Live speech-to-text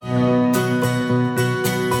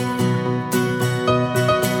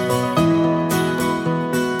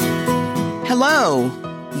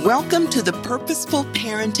Welcome to the Purposeful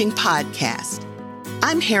Parenting Podcast.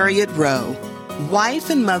 I'm Harriet Rowe,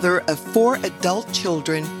 wife and mother of 4 adult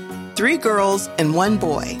children, 3 girls and 1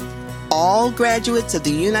 boy, all graduates of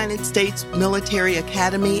the United States Military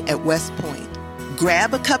Academy at West Point.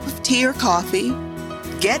 Grab a cup of tea or coffee,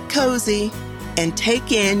 get cozy, and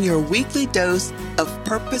take in your weekly dose of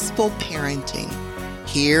purposeful parenting.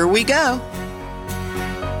 Here we go.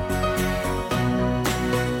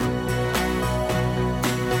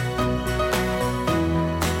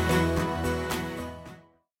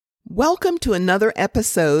 Welcome to another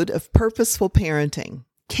episode of Purposeful Parenting.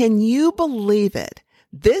 Can you believe it?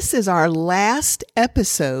 This is our last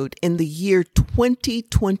episode in the year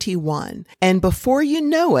 2021. And before you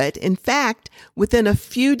know it, in fact, within a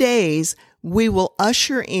few days, we will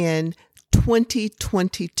usher in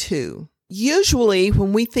 2022. Usually,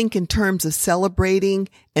 when we think in terms of celebrating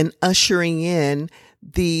and ushering in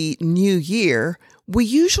the new year, we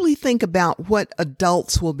usually think about what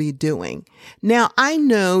adults will be doing. Now, I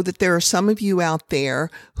know that there are some of you out there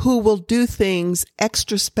who will do things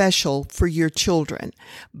extra special for your children.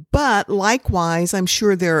 But likewise, I'm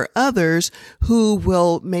sure there are others who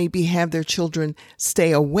will maybe have their children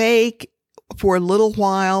stay awake for a little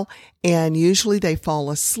while, and usually they fall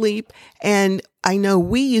asleep. And I know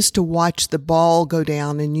we used to watch the ball go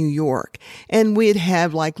down in New York, and we'd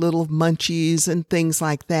have like little munchies and things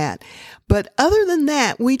like that. But other than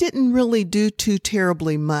that, we didn't really do too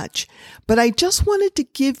terribly much. But I just wanted to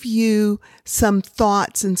give you some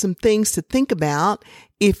thoughts and some things to think about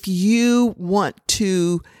if you want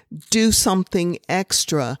to do something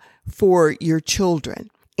extra for your children.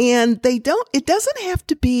 And it doesn't have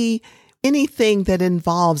to be anything that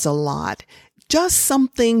involves a lot, just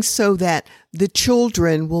something so that the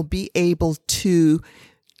children will be able to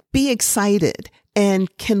be excited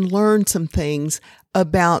and can learn some things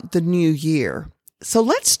about the new year. So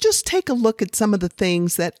let's just take a look at some of the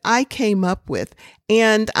things that I came up with.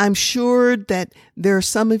 And I'm sure that there are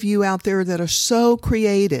some of you out there that are so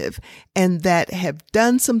creative and that have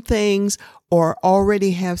done some things or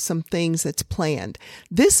already have some things that's planned.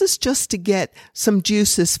 This is just to get some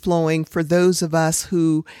juices flowing for those of us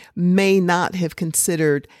who may not have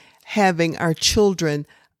considered having our children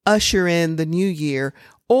usher in the new year,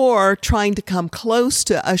 or trying to come close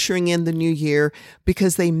to ushering in the new year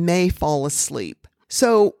because they may fall asleep.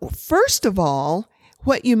 So first of all,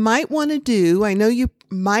 what you might want to do, I know you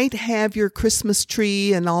might have your Christmas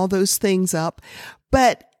tree and all those things up,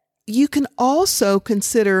 but you can also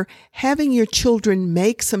consider having your children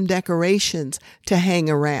make some decorations to hang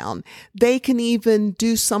around. They can even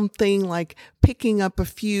do something like picking up a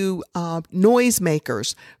few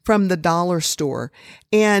noisemakers from the dollar store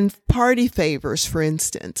and party favors, for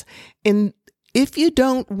instance. And if you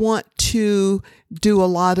don't want to do a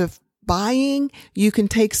lot of buying, you can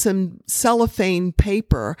take some cellophane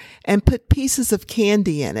paper and put pieces of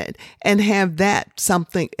candy in it and have that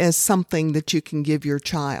something that you can give your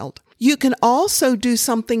child. You can also do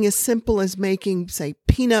something as simple as making, say,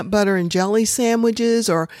 peanut butter and jelly sandwiches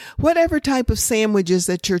or whatever type of sandwiches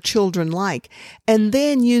that your children like, and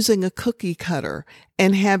then using a cookie cutter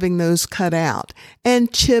and having those cut out,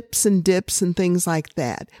 and chips and dips and things like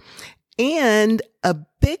that. And a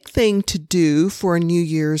big thing to do for a New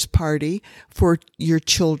Year's party for your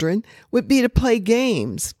children would be to play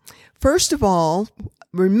games. First of all,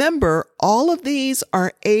 remember, all of these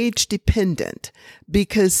are age dependent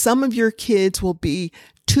because some of your kids will be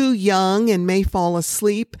too young and may fall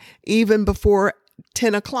asleep even before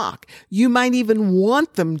 10 o'clock. You might even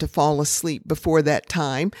want them to fall asleep before that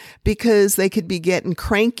time because they could be getting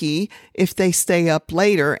cranky if they stay up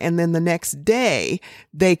later, and then the next day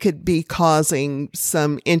they could be causing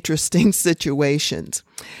some interesting situations.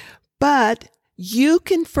 But you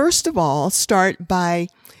can first of all start by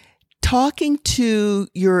talking to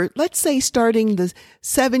let's say starting the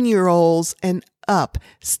 7-year-olds and up.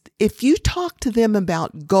 If you talk to them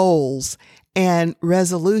about goals and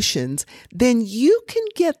resolutions, then you can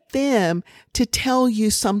get them to tell you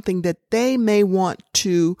something that they may want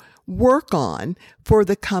to work on for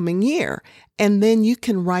the coming year. And then you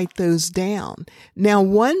can write those down. Now,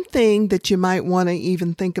 one thing that you might want to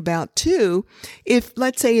even think about too,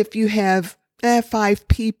 let's say if you have 5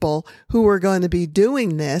 people who are going to be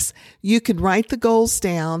doing this, you could write the goals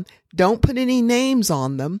down, don't put any names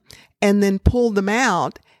on them, and then pull them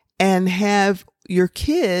out and have your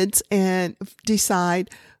kids and decide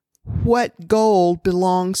what goal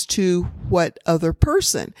belongs to what other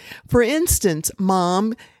person. For instance,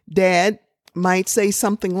 mom, dad might say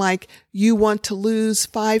something like, you want to lose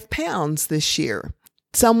 5 pounds this year.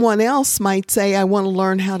 Someone else might say, I want to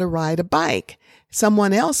learn how to ride a bike.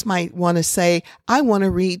 Someone else might want to say, I want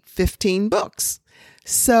to read 15 books.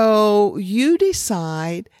 So you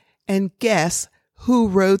decide and guess who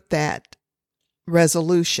wrote that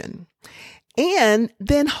resolution. And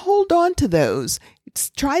then hold on to those.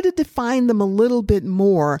 Try to define them a little bit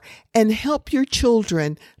more and help your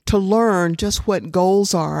children to learn just what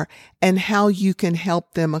goals are and how you can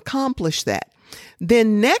help them accomplish that.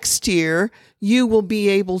 Then next year, you will be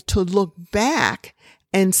able to look back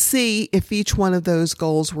and see if each one of those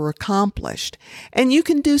goals were accomplished. And you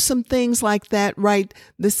can do some things like that, write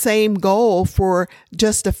the same goal for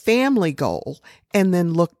just a family goal, and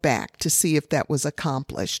then look back to see if that was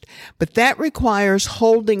accomplished. But that requires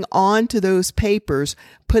holding on to those papers,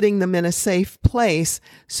 putting them in a safe place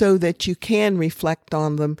so that you can reflect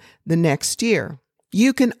on them the next year.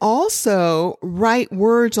 You can also write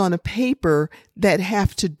words on a paper that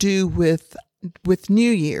have to do with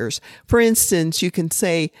New Year's. For instance, you can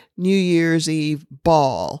say New Year's Eve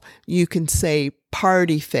ball. You can say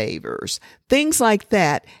party favors, things like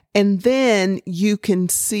that. And then you can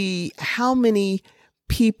see how many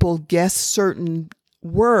people guess certain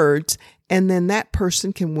words, and then that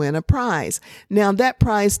person can win a prize. Now, that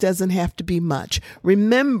prize doesn't have to be much.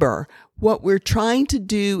 Remember, what we're trying to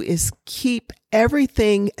do is keep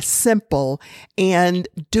everything simple and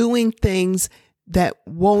doing things that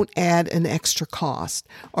won't add an extra cost.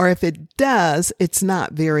 Or if it does, it's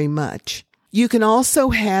not very much. You can also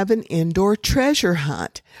have an indoor treasure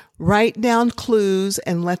hunt. Write down clues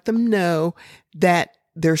and let them know that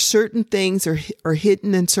there's certain things are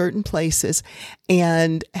hidden in certain places,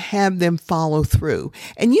 and have them follow through.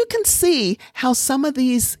 And you can see how some of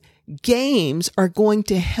these games are going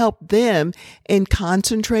to help them in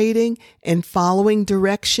concentrating and following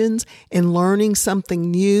directions and learning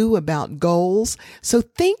something new about goals. So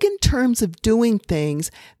think in terms of doing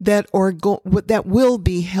things that will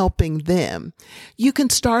be helping them. You can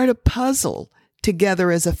start a puzzle together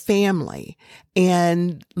as a family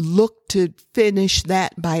and look to finish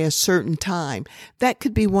that by a certain time. That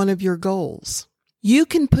could be one of your goals. You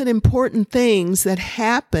can put important things that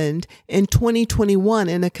happened in 2021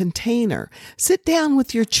 in a container. Sit down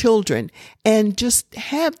with your children and just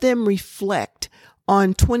have them reflect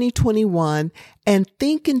on 2021 and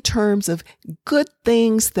think in terms of good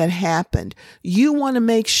things that happened. You want to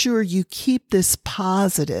make sure you keep this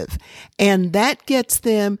positive, and that gets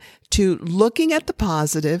them to looking at the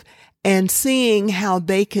positive and seeing how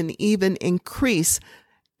they can even increase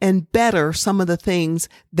and better some of the things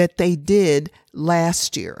that they did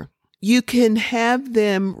last year. You can have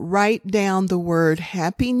them write down the word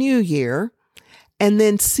Happy New Year and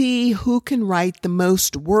then see who can write the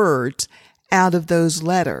most words out of those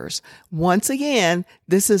letters. Once again,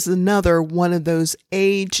 this is another one of those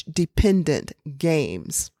age-dependent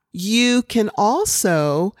games. You can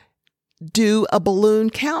also do a balloon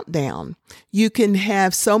countdown. You can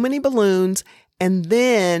have so many balloons, and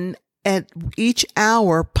then at each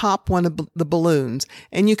hour, pop one of the balloons,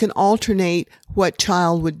 and you can alternate what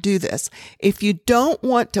child would do this. If you don't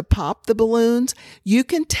want to pop the balloons, you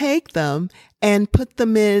can take them and put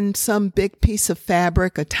them in some big piece of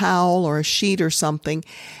fabric, a towel or a sheet or something,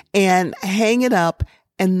 and hang it up.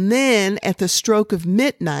 And then at the stroke of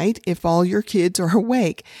midnight, if all your kids are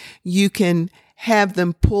awake, you can have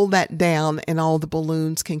them pull that down and all the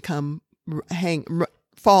balloons can come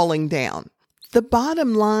falling down. The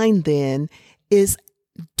bottom line then is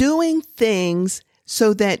doing things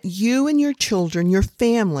so that you and your children, your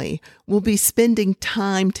family, will be spending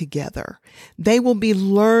time together. They will be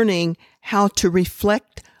learning how to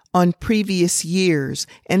reflect on previous years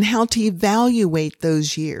and how to evaluate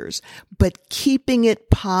those years, but keeping it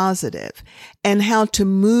positive, and how to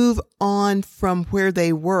move on from where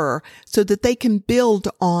they were so that they can build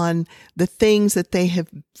on the things that they have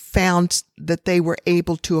found that they were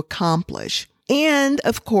able to accomplish. And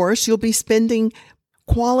of course, you'll be spending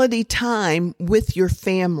quality time with your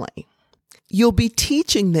family. You'll be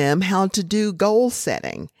teaching them how to do goal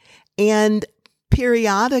setting and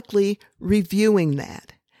periodically reviewing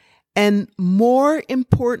that. And more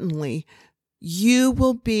importantly, you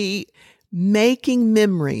will be making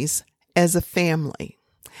memories as a family.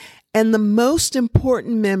 And the most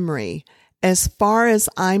important memory, as far as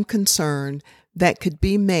I'm concerned, that could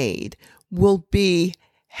be made will be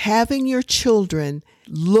having your children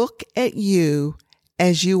look at you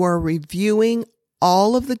as you are reviewing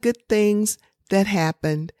all of the good things that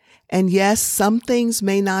happened. And yes, some things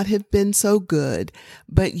may not have been so good,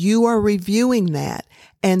 but you are reviewing that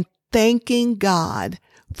and thanking God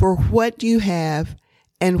for what you have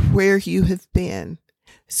and where you have been.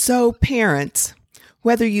 So parents,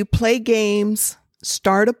 whether you play games,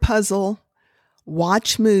 start a puzzle,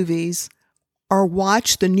 watch movies, or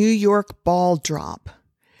watch the New York ball drop.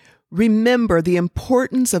 Remember the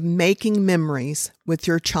importance of making memories with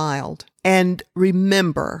your child, and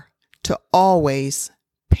remember to always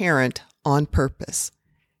parent on purpose.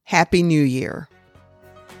 Happy New Year.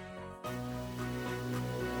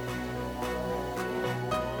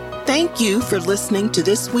 Thank you for listening to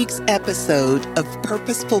this week's episode of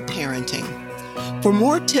Purposeful Parenting. For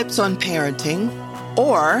more tips on parenting,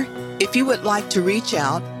 or if you would like to reach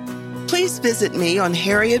out, please visit me on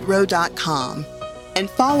HarrietRowe.com and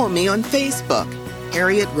follow me on Facebook,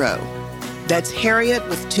 Harriet Rowe. That's Harriet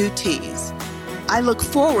with 2 T's. I look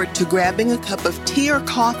forward to grabbing a cup of tea or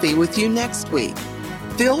coffee with you next week.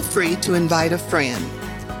 Feel free to invite a friend.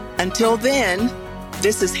 Until then,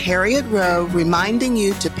 this is Harriet Rowe reminding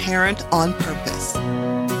you to parent on purpose.